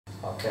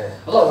Okay.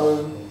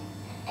 Hello.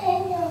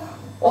 Hello.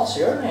 What's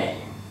your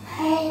name?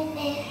 My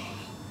name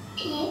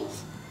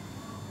is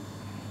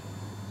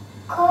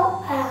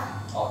Quốc.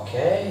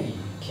 Okay.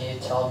 Can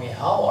you tell me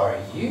how are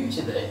you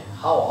today?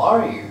 How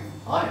are you?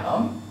 I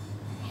am.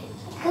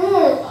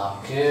 Good.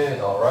 I'm good.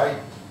 All right.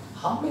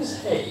 How is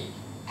Hey?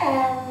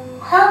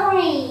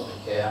 Hungry.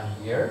 Okay. I'm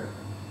here.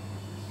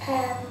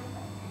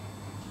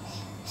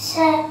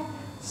 Sad.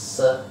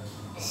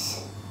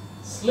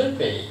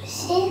 Sleepy.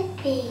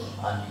 Sleepy.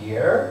 And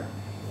here.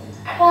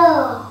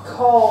 Cold.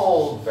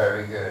 Cold.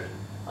 Very good.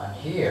 And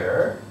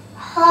here.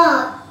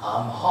 Hot.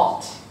 I'm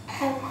hot.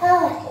 I'm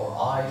hot. Or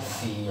I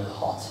feel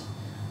hot.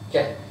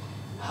 Okay.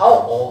 How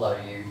old are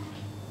you?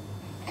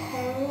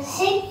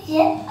 6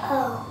 years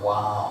old.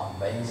 Wow,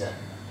 amazing.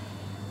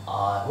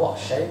 What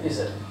shape is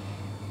it?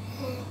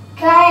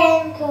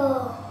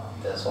 Triangle.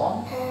 This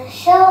one?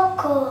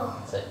 Circle.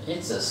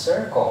 It's a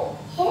circle.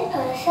 It's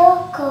a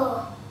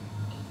circle.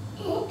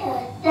 It's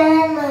a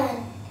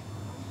diamond.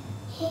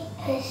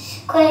 It's a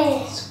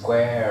square.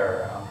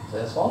 Square.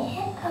 This one?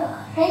 It's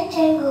a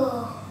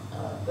rectangle.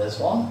 This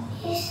one?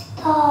 It's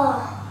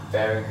star.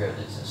 Very good.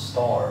 It's a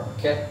star.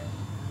 Okay.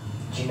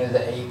 Do you know the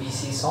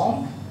ABC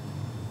song?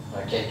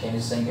 Okay, can you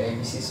sing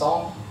ABC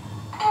song?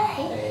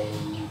 A,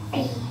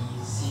 B,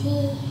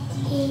 C,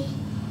 D,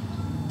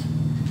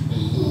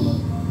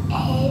 E,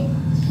 F,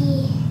 G,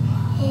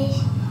 H,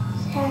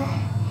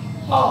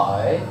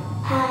 I,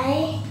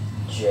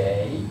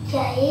 J,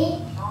 J,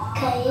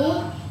 K,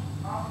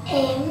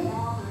 M,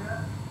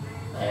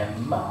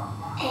 M,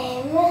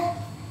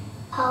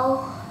 O,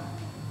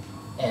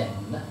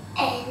 N,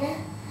 N,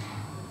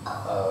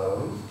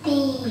 O, P,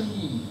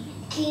 P,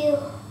 Q,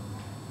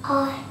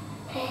 R,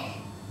 S,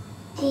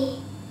 T,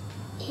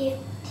 U,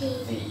 T,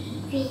 V,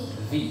 V,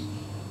 V,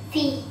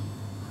 V,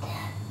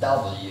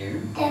 W,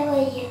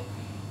 W,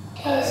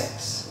 S,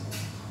 X,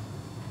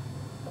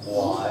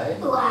 Y.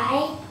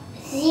 Y,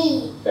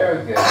 Z.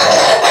 Very good.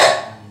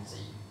 And Z.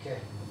 Okay.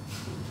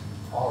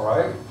 All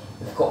right.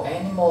 We've got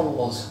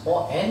animals.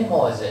 What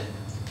animal is it?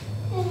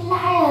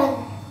 Lion.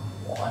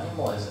 What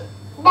animal is it?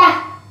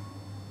 Duck.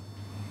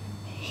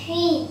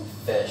 Sheep.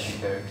 Fish.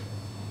 Good.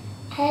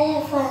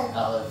 Elephant.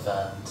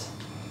 Elephant.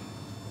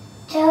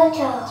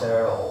 Turtle.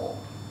 Turtle.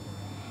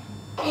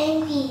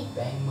 Penguin.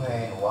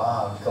 Penguin.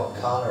 Wow. We've got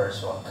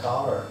colors. What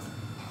color?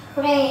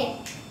 Red.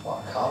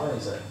 What color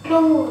is it?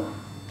 Blue.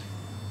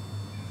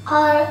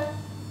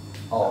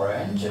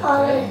 Orange. Okay.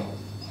 Orange.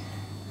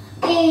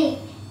 Pink.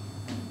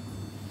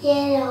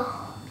 Yellow.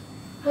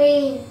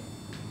 Green.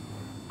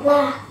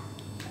 Black.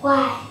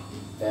 White.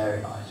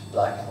 Very nice.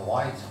 Black and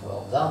white.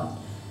 Well done.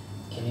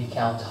 Can you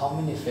count how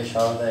many fish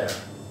are there?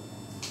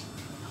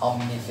 How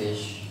many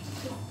fish?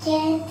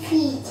 10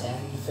 feet.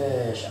 10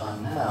 fish.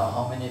 And now,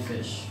 how many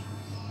fish?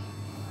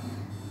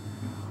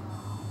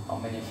 How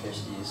many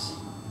fish do you see?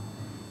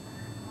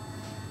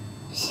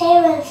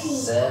 7 feet.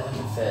 7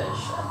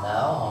 fish. And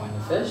now, how many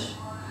fish?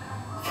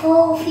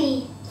 4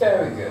 feet.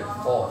 Very good.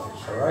 4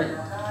 fish. Alright.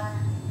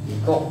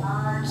 You've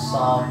got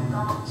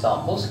some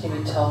examples. Can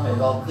you tell me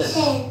about this?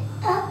 Stand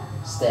up.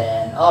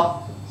 Stand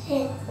up.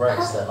 Stand Right,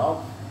 up. stand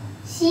up.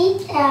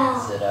 Sit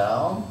down. Sit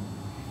down.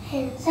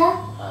 Hands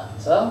up.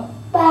 Hands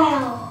up.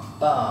 Bow.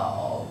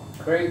 Bow.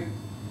 Great.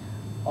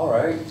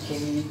 Alright,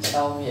 can you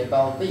tell me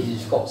about these?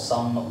 You've got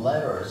some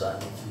letters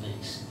and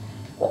phonics.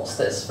 What's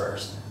this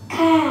first?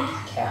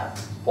 Cat. Cat.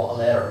 What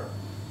letter?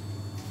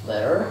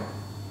 Letter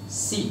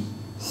C.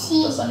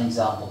 C. That's an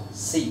example.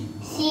 C.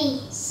 C.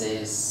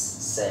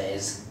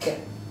 Says cat.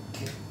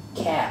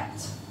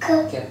 Cat.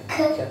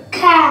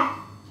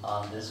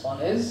 And this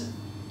one is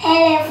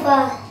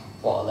Elephant.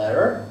 what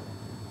letter?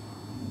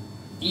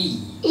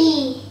 E.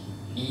 E.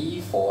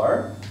 E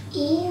for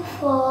E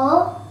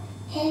for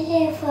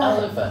elephant.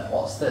 elephant.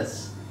 What's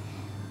this?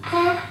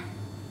 Apple.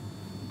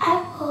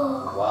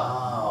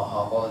 Wow,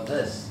 how about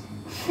this?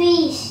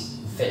 Fish.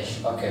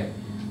 Fish. Okay.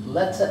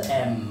 Letter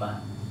M.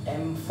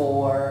 M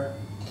for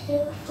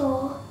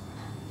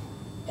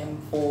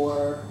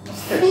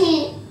what's this?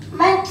 Fish.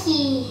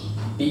 Monkey.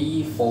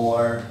 B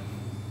for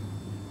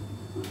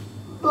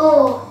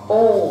Bull.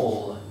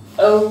 ball.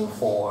 O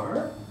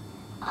for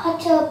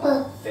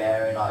Octopus.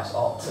 very nice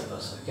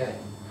octopus. Okay.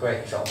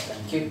 Great job.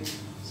 Thank you.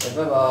 Say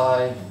bye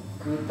bye.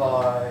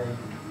 Goodbye.